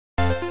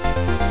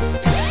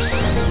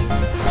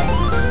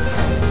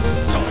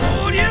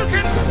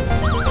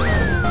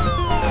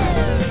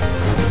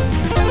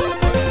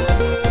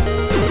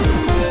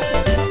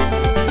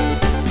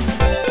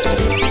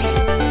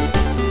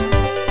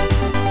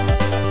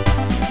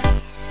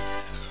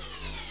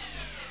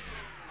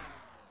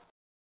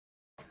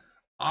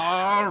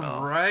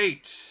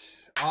right.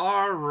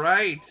 All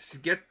right.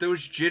 Get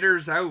those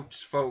jitters out,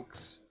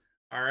 folks.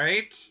 All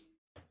right.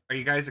 Are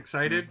you guys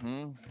excited?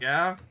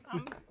 Yeah?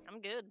 I'm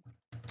good.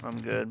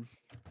 I'm good.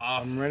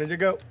 Awesome. I'm ready to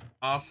go.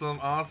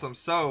 Awesome.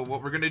 So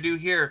what we're going to do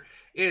here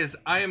is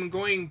I am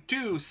going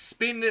to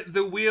spin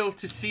the wheel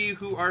to see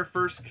who our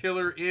first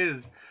killer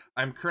is.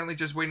 I'm currently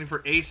just waiting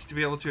for Ace to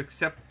be able to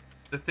accept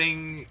the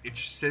thing. It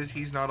says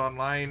he's not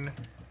online.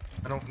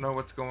 I don't know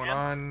what's going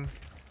on.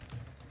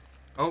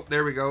 Oh,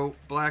 there we go.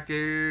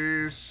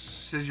 BlackAce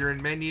says you're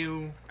in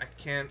menu. I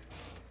can't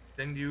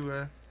send you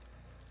a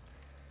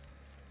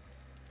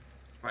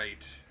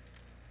fight.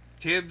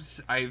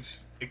 Tibbs, I've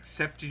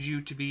accepted you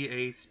to be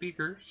a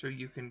speaker, so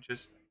you can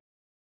just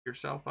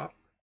yourself up.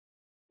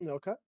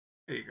 Okay.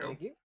 There you go.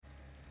 Thank you.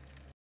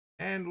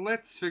 And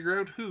let's figure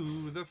out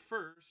who the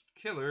first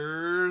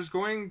killer's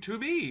going to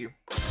be.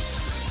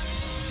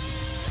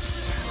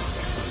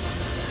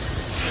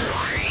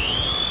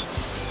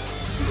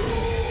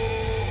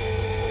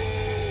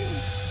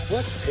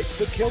 Let's pick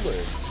the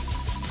killer.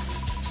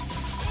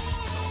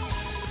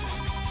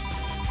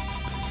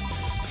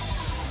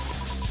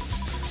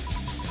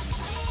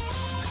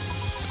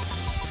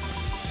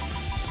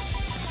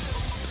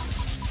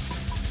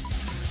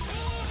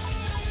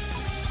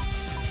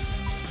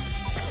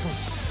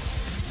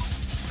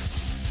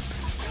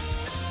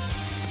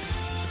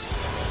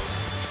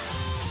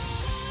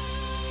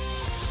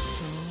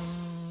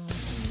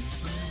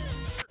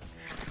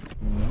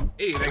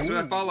 Hey, thanks for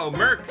that follow.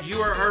 Merc,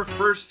 you are our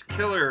first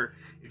killer.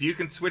 If you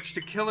can switch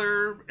to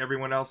killer,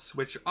 everyone else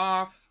switch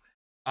off.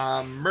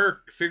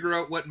 Merc, figure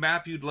out what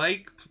map you'd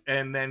like,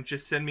 and then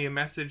just send me a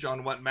message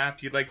on what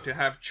map you'd like to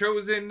have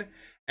chosen.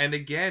 And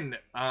again,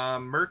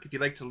 Merc, if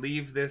you'd like to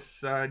leave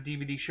this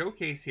DVD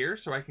showcase here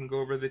so I can go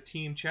over the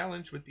team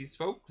challenge with these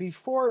folks.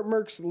 Before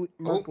Merc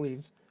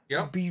leaves,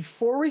 Yep.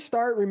 Before we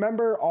start,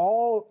 remember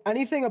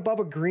anything above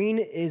a green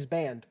is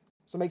banned.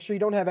 So make sure you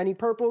don't have any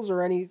purples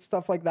or any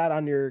stuff like that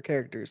on your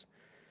characters.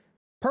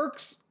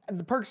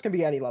 The perks can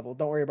be any level.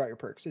 Don't worry about your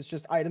perks. It's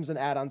just items and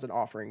add-ons and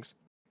offerings.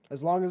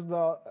 As long as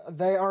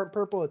they aren't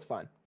purple, it's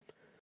fine.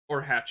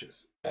 Or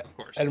hatches, of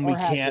course. And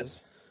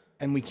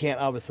we can't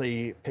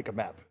obviously pick a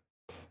map.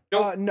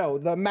 Nope. No,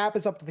 the map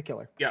is up to the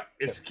killer. Yeah,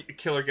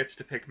 killer gets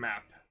to pick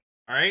map.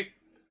 All right.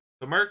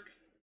 So Merc,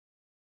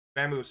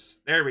 Vamoose.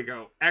 There we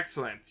go.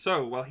 Excellent.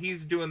 So while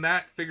he's doing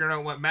that, figuring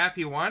out what map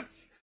he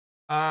wants,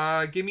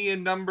 give me a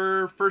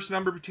number. First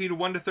number between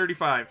 1 to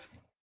 35.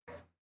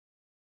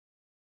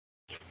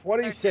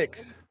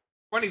 26.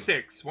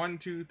 26. 1,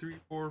 2, 3,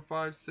 4,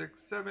 5,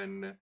 6,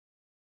 7,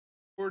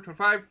 4,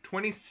 25,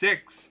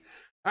 26.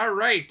 All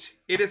right.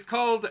 It is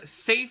called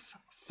Safe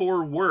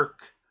for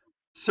Work.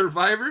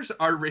 Survivors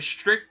are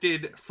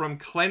restricted from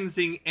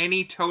cleansing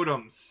any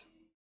totems.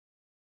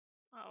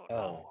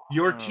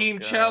 Your team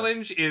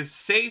challenge is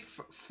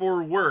Safe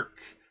for Work.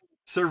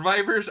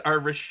 Survivors are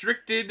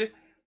restricted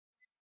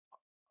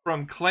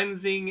from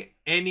cleansing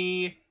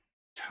any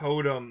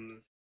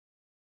totems.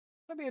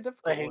 That'd be a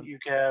difficult I hate one. you,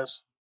 Kaz.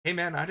 Hey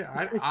man,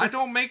 I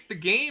don't make the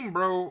game,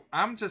 bro.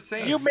 I'm just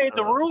saying. You made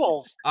the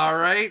rules. All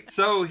right.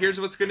 So here's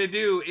what's gonna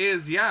do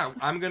is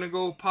I'm gonna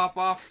go pop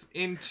off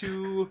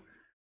into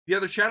the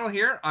other channel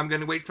here. I'm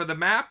gonna wait for the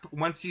map.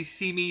 Once you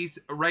see me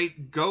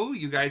go,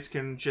 you guys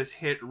can just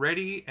hit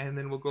ready, and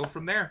then we'll go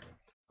from there.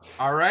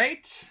 All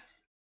right.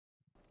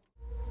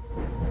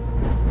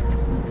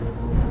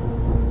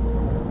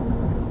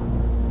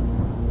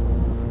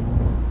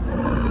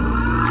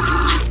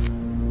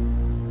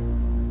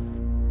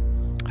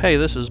 Hey,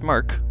 this is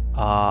Merc.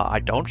 I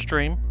don't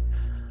stream.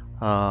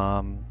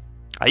 I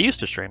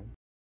used to stream.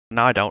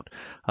 No, I don't.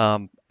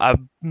 I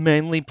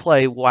mainly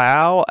play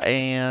WoW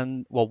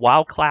and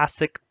WoW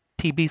Classic,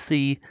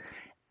 TBC,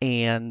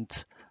 and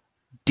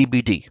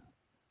DBD.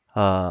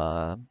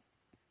 Okay,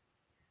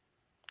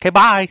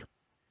 bye.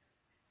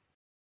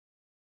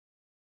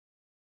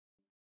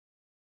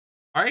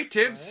 All right,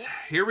 Tibbs.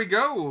 Here we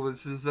go.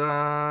 This is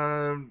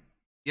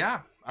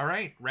yeah. All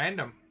right,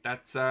 random.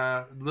 That's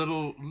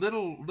little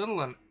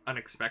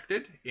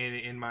unexpected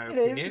in my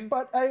opinion. It is,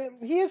 but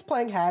he is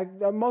playing Hag.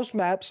 Most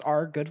maps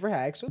are good for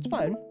Hag, so it's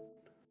fine.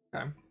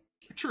 Okay.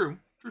 True.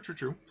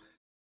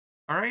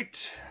 All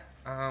right.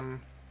 I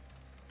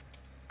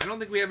don't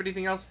think we have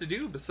anything else to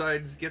do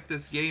besides get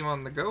this game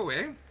on the go,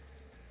 eh?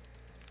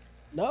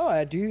 No,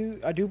 I do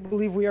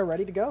believe we are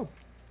ready to go.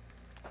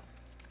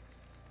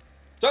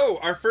 So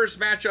our first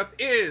matchup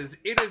is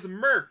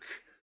Merc,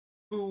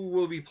 who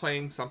will be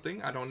playing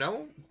something, I don't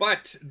know,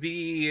 but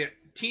the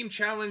team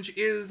challenge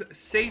is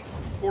Safe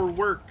for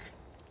Work.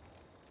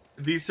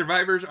 The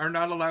survivors are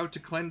not allowed to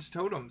cleanse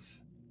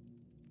totems.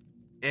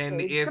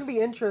 And it's going to be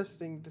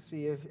interesting to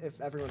see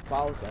if everyone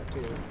follows that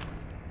too.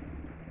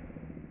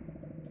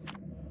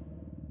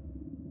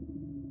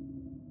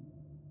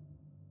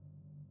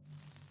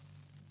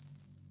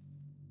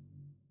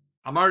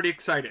 I'm already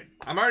excited.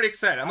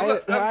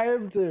 I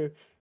am too.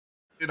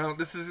 You know,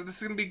 this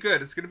is gonna be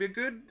good. It's gonna be a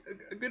good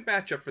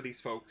matchup for these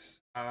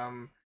folks.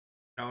 You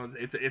know,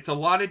 it's a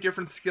lot of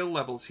different skill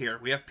levels here.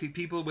 We have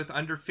people with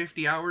under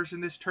 50 hours in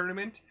this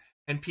tournament,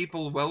 and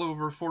people well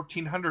over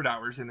 1,400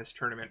 hours in this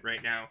tournament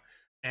right now.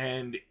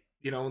 And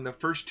you know, in the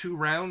first 2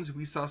 rounds,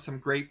 we saw some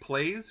great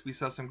plays, we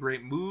saw some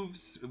great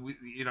moves.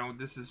 You know,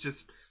 this is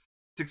just,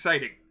 it's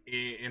exciting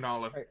in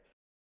all of it. Right.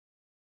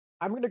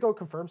 I'm gonna go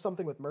confirm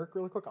something with Merc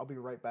really quick. I'll be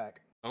right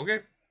back. Okay.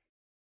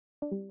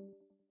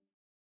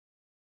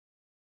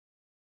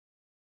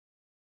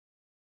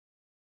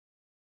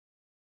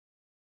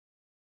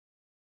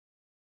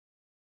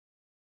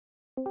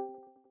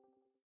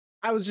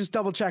 I was just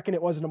double checking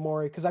it wasn't a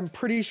Mori because I'm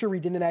pretty sure we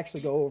didn't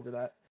actually go over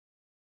that.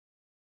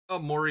 Oh,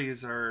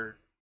 Moris are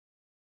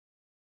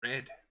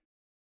red.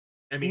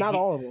 I mean, Not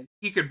all of them.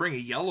 he could bring a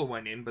yellow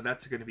one in, but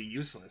that's going to be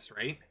useless,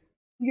 right?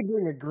 You could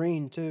bring a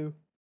green too.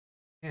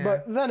 Yeah.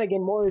 But then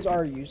again, Moris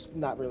are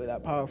not really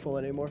that powerful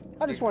anymore.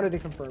 I just wanted to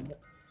confirm it.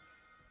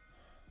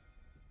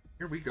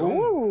 Here we go.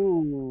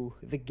 Ooh,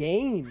 the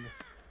game.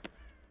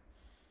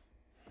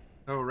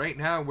 So right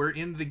now we're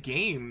in the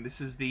game.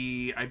 This is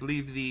the, I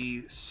believe,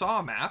 the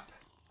Saw map.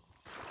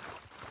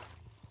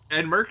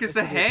 And Merc is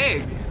the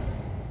Hag.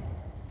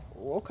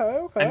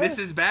 Okay. And this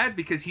is bad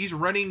because he's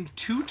running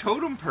 2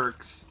 totem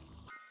perks.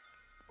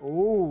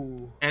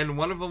 Ooh. And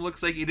one of them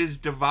looks like it is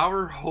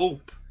Devour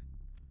Hope.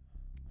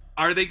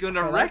 Are they going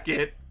to wreck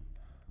it?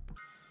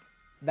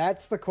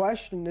 That's the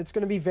question. It's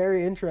going to be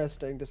very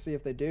interesting to see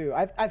if they do.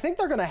 I think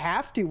they're going to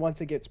have to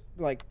once it gets,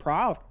 like,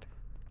 procced.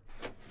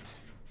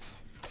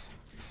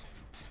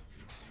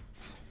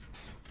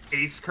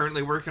 Ace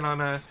currently working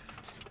on a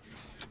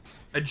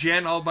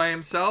gen all by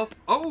himself.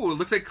 Oh, it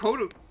looks like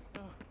Konatask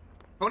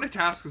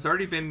has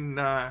already been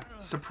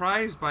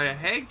surprised by a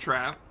hag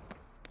trap.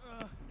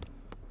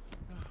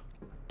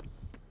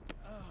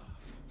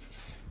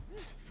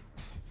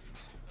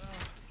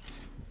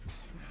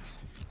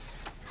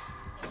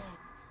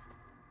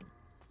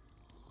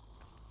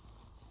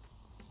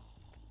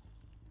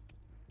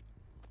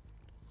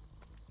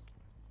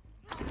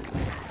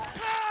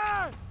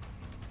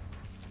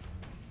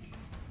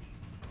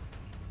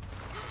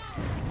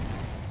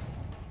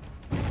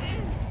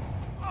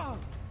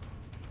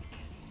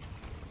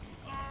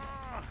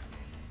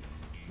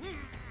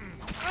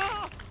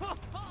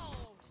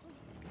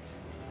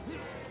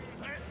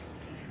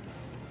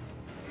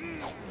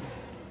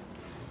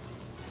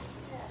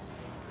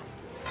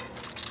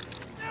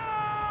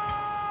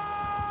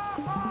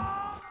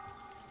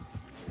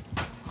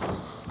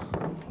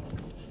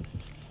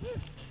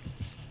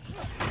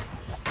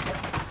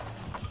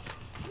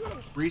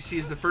 Reece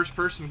is the first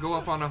person to go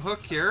up on a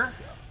hook here.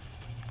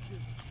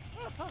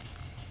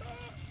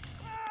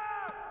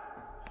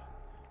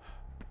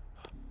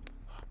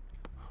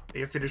 They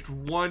have finished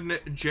 1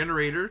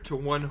 generator to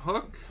 1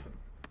 hook.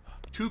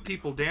 2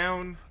 people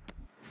down.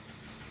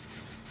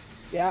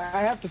 Yeah,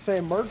 I have to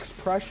say, Merc's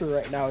pressure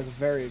right now is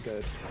very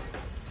good.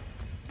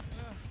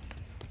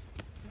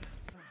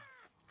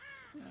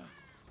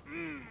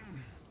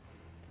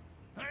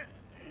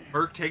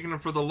 Merc taking him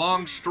for the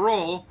long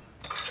stroll.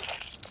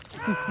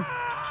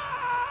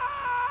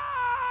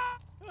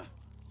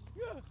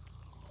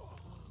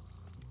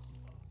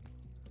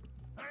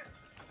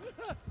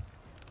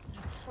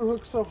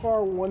 Hook so far,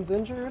 1's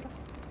injured.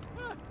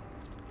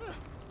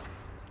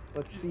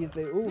 Let's see if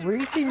they... Ooh,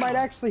 Reece might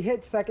actually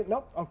hit second.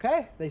 Nope,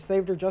 okay. They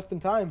saved her just in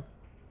time.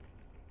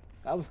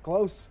 That was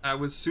close. That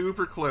was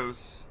super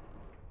close.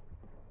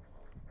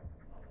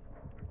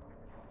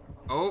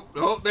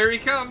 Oh, there he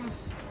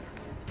comes.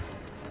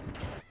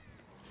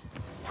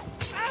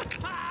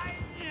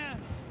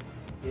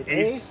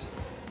 Ace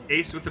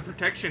with the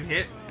protection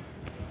hit.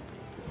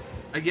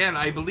 Again,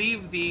 I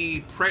believe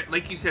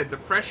like you said, the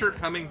pressure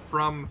coming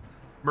from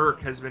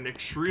Merc has been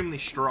extremely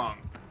strong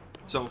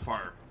so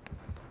far.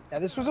 Yeah,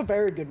 this was a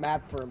very good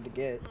map for him to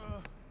get.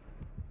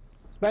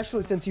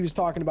 Especially since he was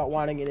talking about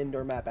wanting an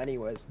indoor map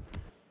anyways.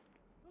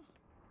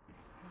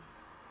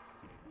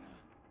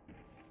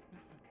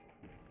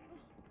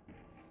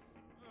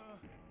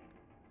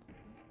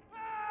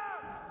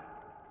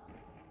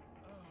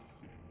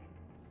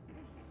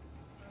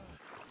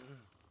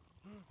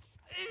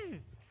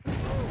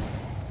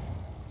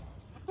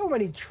 How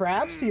many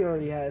traps he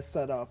already has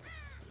set up.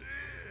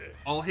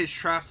 All his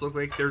traps look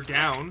like they're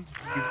down.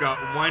 He's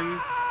got 1...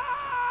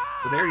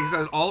 There, he's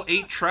got all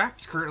 8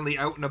 traps currently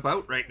out and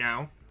about right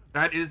now.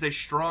 That is a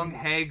strong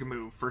hag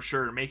move for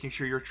sure, making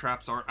sure your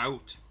traps are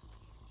out.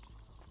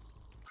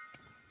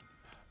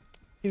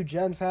 2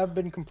 gens have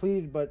been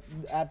completed, but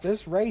at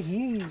this rate,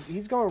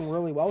 he's going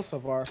really well so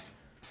far.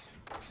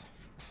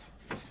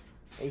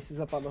 Ace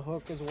is up on the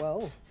hook as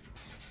well.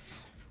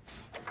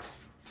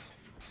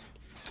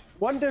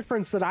 One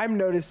difference that I'm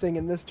noticing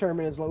in this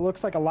tournament is it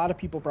looks like a lot of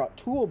people brought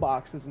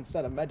toolboxes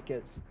instead of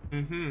medkits.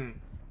 Mm-hmm.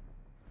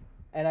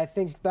 And I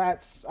think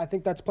that's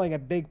playing a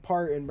big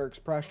part in Merc's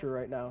pressure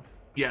right now.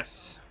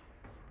 Yes.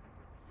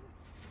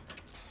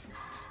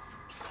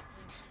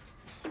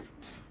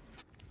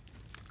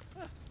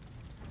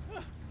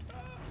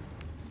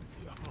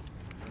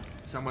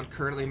 Someone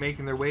currently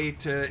making their way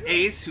to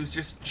Ace, who's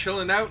just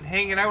chilling out and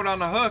hanging out on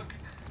a hook.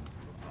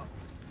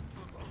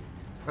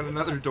 But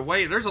another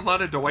Dwight. There's a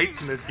lot of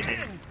Dwights in this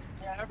game.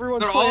 Yeah,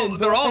 Everyone's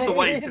they're all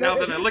Dwights now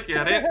that I look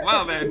at it.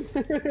 Wow, man.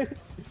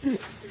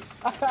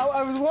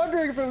 I was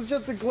wondering if it was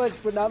just a glitch,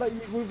 but now that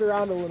you've moved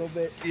around a little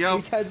bit, Yep.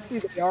 you can see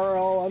they are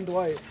all on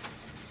Dwight.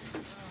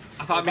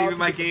 I thought maybe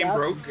my game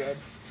broke.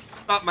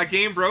 Thought my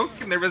game broke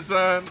and there was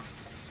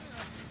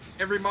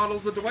every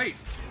model's a Dwight.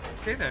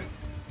 Okay then.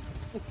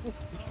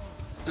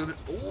 So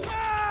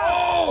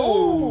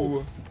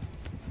oh!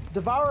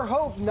 Devour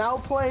Hope now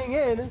playing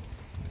in.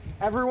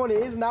 Everyone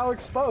is now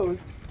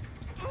exposed.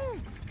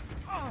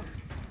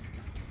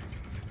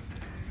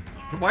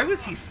 Why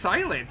was he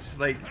silent?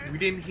 Like we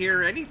didn't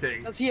hear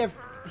anything. Does he has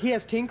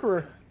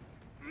Tinkerer.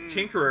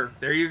 Tinkerer,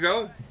 there you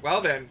go. Well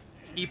then,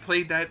 he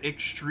played that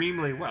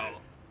extremely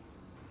well.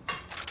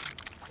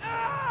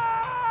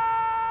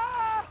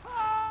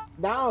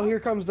 Now here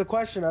comes the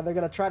question, are they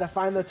going to try to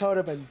find the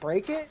totem and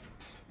break it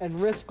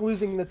and risk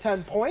losing the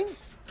 10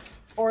 points?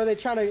 Or are they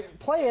trying to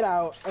play it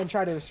out and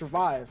try to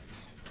survive?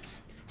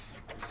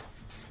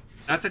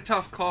 That's a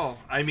tough call.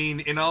 I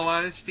mean, in all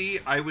honesty,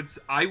 I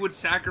would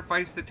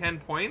sacrifice the 10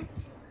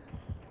 points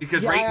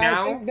because right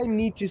now I think they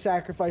need to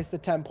sacrifice the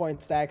 10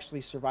 points to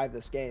actually survive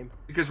this game.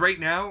 Because right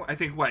now, I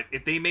think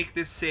if they make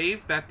this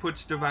save, that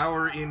puts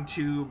Devour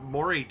into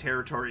Mori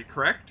territory,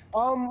 correct?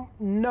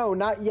 No,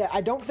 not yet.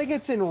 I don't think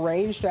it's in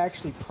range to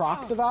actually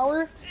proc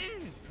Devour,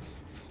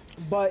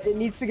 but it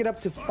needs to get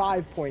up to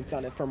 5 points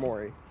on it for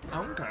Mori.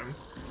 Okay.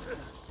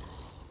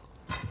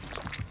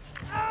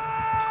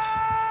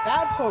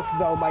 That hook,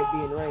 though, might be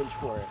in range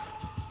for it.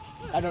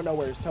 I don't know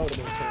where his totem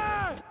is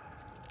currently.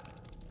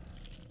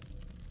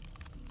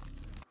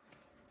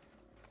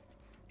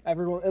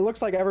 It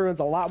looks like everyone's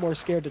a lot more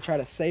scared to try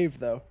to save,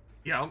 though.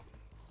 Yeah.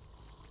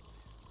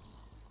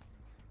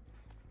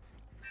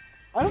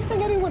 I don't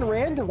think anyone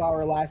ran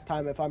Devour last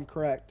time, if I'm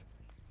correct.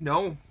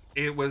 No,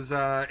 it was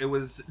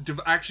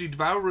actually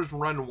Devour was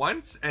run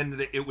once and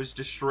it was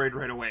destroyed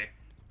right away.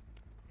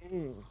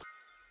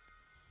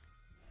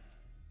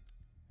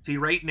 See,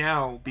 right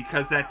now,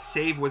 because that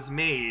save was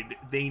made,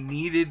 they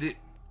needed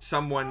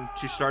someone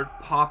to start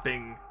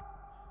popping.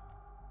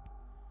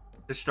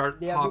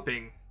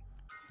 Popping.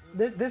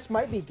 This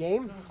might be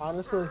game,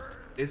 honestly.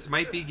 This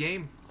might be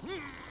game.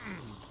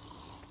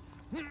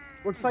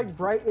 Looks like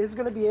Bright is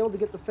going to be able to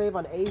get the save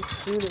on Ace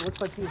soon. It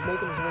looks like he was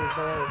making his way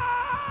there.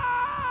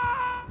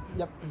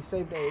 Yep, he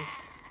saved Ace.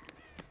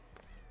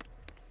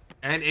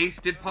 And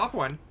Ace did pop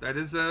one. That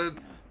is a...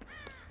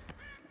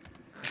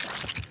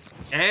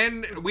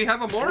 And we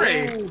have a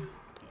Moray. Ooh,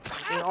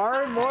 we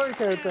are in Moray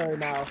territory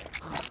now.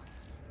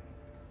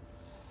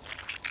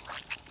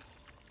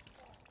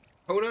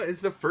 Hoda is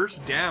the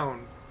first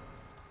down.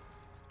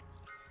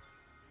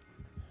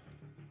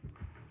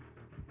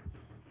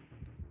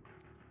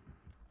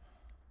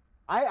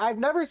 I've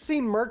never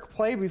seen Merc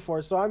play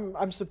before, so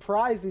I'm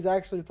surprised he's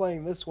actually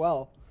playing this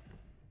well.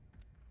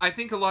 I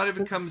think a lot of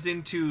it comes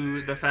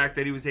into the fact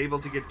that he was able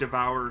to get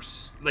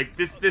Devours. Like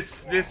this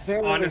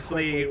Very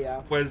honestly quickly,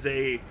 yeah. was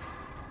a...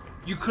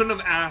 You couldn't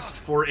have asked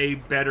for a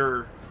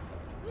better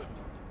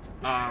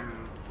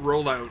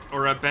rollout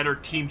or a better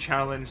team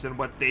challenge than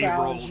what they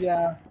rolled.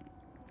 Yeah.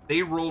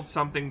 They rolled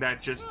something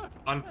that just,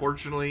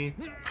 unfortunately,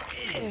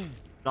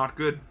 not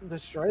good.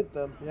 Destroyed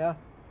them, yeah.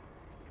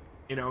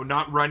 You know,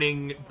 not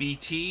running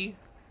BT,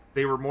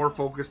 they were more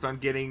focused on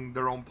getting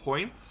their own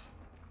points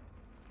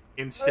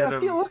instead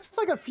of... It looks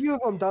like a few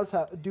of them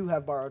do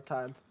have borrowed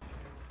time.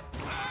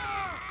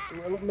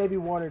 Maybe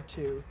one or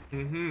two.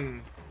 Mm-hmm.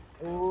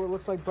 Oh, it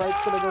looks like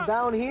Bright's gonna go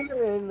down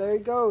here, and there he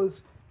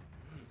goes.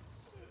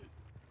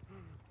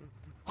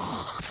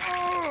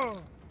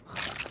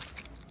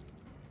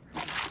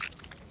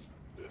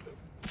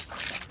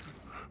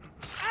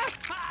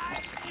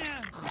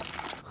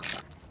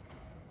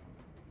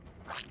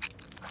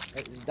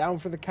 He's down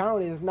for the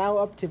count. It is now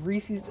up to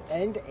Reese's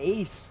and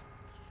Ace.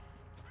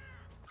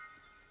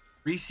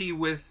 Reece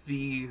with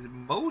the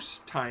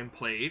most time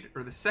played,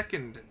 or the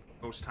second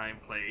most time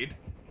played,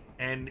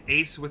 and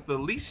Ace with the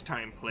least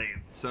time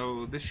played.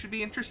 So this should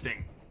be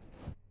interesting.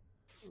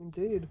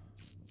 Indeed.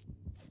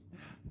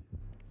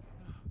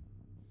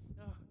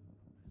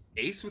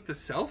 Ace with the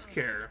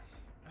self-care.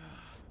 You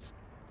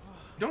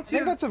don't I see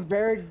think that's a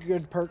very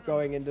good perk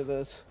going into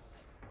this.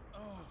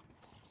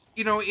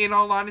 You know, in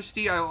all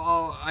honesty,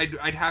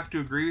 I'd have to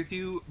agree with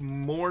you.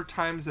 More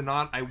times than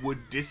not, I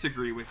would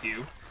disagree with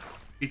you,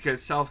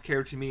 because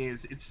self-care to me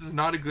it's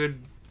not a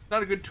good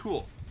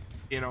tool.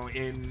 You know,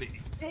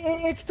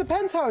 It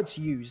depends how it's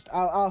used.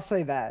 I'll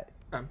say that.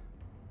 Okay.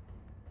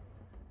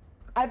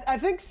 I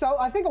think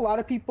a lot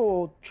of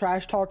people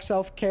trash talk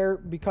self-care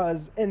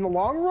because in the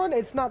long run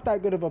it's not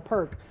that good of a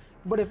perk.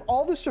 But if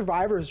all the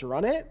survivors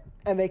run it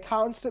and they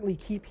constantly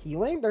keep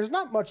healing, there's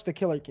not much the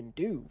killer can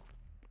do.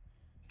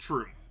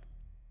 True.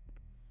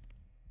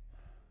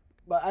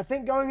 But I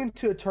think going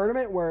into a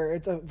tournament where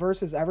it's a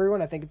versus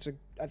everyone, I think it's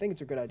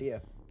a good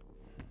idea.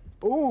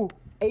 Ooh,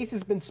 Ace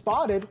has been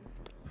spotted.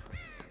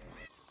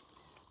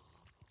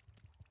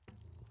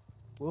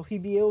 Will he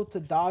be able to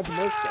dodge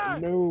Merc?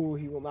 No,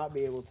 he will not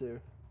be able to.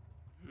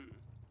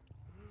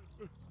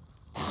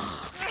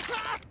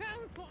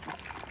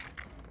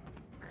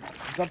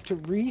 up to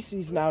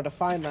Reese's now to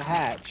find the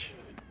hatch.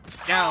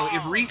 Now,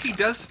 if Reece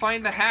does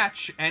find the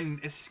hatch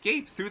and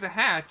escape through the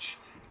hatch,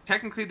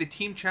 technically the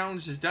team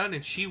challenge is done,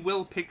 and she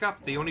will pick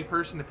up the only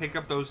person to pick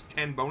up those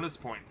 10 bonus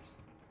points.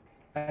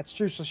 That's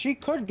true. So she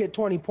could get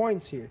 20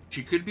 points here.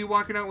 She could be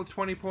walking out with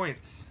 20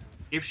 points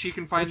if she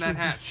can find Which that would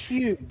be hatch.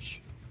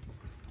 huge.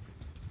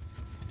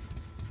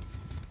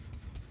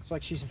 It's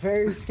like she's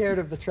very scared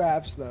of the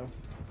traps, though.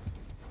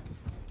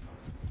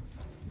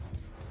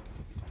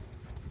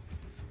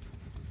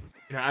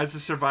 You know, as a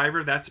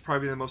survivor, that's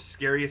probably the most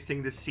scariest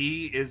thing to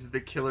see is the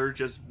killer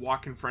just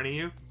walk in front of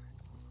you.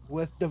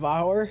 With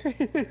Devour.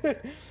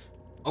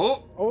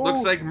 Oh,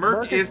 looks like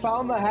Merc has is...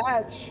 found the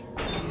hatch.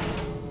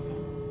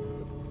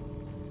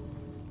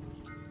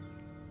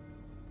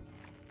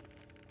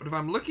 But if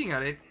I'm looking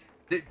at it,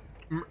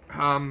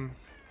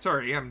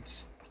 sorry, I'm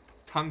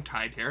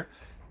tongue-tied here.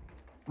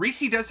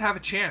 Reece does have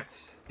a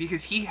chance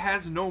because he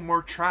has no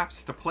more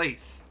traps to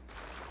place.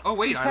 Oh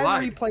wait, I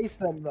lied. He can replace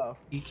them though.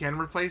 He can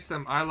replace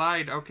them. I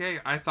lied. Okay,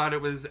 I thought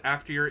it was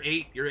after you're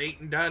 8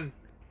 and done.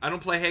 I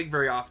don't play Hague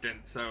very often,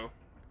 so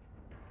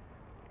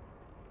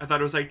I thought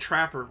it was like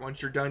Trapper.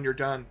 Once you're done, you're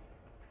done.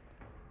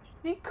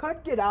 She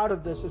could get out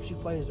of this if she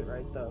plays it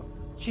right, though.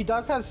 She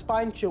does have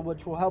Spine Chill,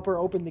 which will help her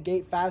open the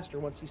gate faster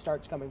once he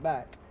starts coming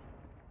back.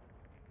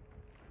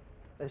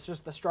 It's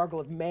just the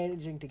struggle of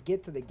managing to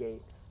get to the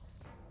gate.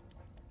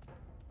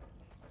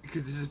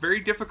 Because this is very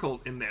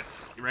difficult in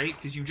this, right?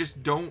 Because you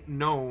just don't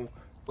know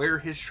where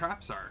his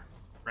traps are,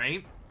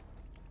 right?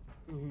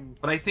 Mm-hmm.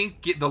 But I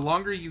think the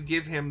longer you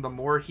give him, the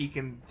more he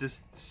can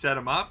just set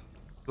him up,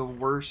 the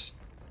less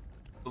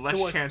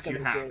chance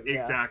you have. Get, yeah.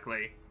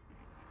 Exactly.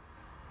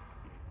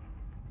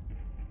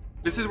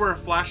 This is where a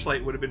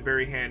flashlight would have been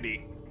very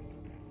handy.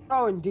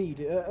 Oh,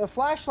 indeed. A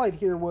flashlight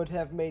here would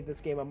have made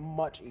this game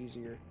much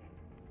easier.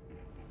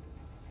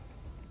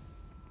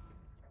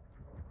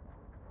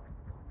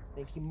 I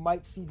think he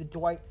might see the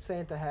Dwight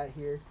Santa hat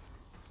here.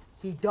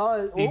 He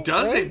does. He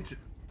doesn't. Wait.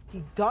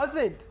 He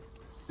doesn't.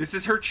 This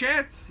is her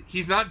chance.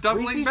 He's not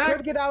doubling Reese's back.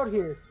 could get out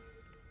here.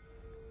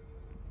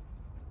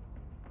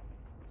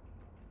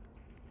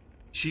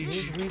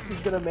 Reese's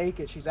gonna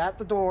make it. She's at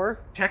the door.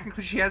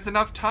 Technically, she has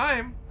enough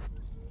time.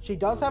 She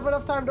does have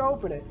enough time to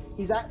open it.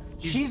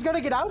 She's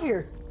gonna get out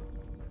here.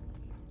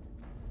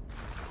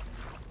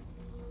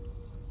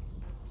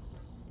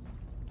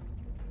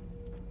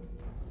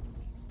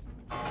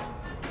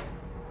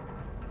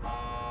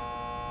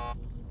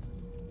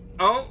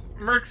 Oh,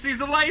 Merc sees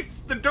the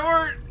lights. The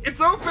door, it's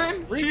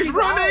open. Reese's She's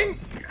running.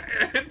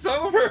 It's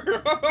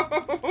over.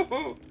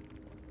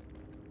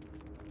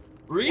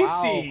 Reece,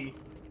 Wow.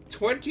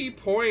 20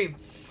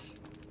 points.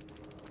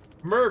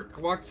 Merc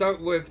walks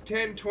out with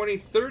 10, 20,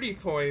 30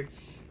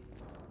 points.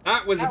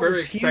 That was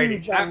very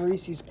exciting. Huge on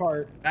Reese's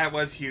part. That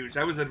was huge.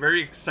 That was a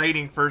very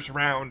exciting first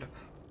round.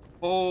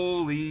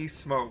 Holy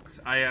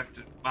smokes. I have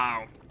to...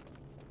 Wow.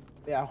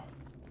 Yeah.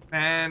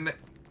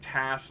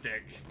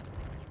 Fantastic.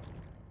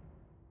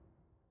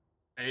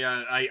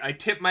 I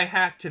tip my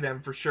hat to them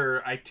for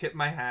sure. I tip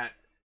my hat.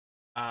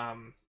 Yeah,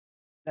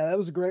 that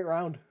was a great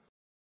round.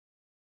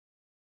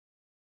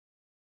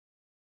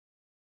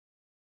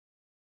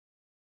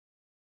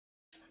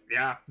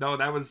 Yeah, no,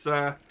 that was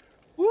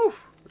woo,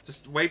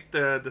 just wipe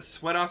the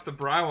sweat off the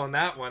brow on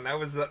that one. That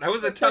was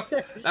a tough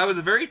that was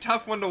a very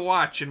tough one to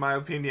watch in my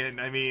opinion.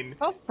 I mean,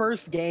 Tough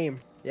first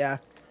game. Yeah.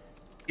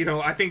 You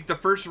know, I think the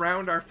first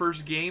round, our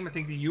first game, I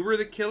think that you were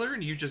the killer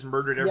and you just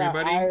murdered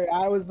everybody. Yeah,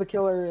 I was the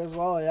killer as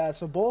well. Yeah,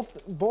 so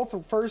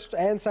both first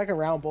and second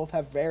round both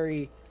have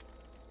very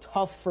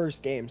tough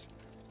first games.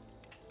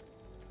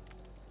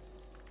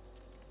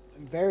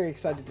 I'm very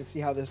excited to see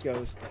how this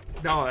goes.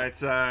 No,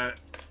 it's yeah,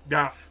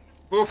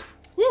 oof,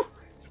 woo,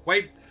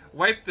 wipe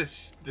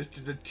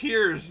the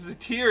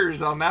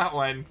tears on that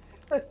one.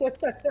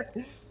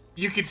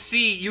 You can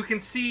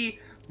see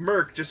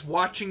Merc just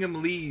watching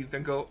him leave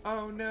and go,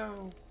 oh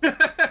no.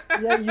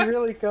 Yeah, you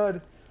really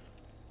could.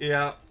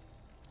 Yeah.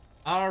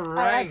 All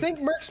right. I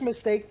think Merc's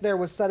mistake there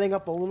was setting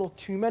up a little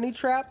too many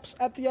traps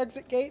at the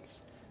exit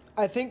gates.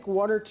 I think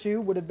 1 or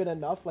 2 would have been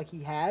enough, like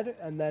he had,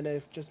 and then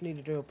if just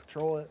needed to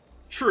patrol it.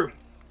 True.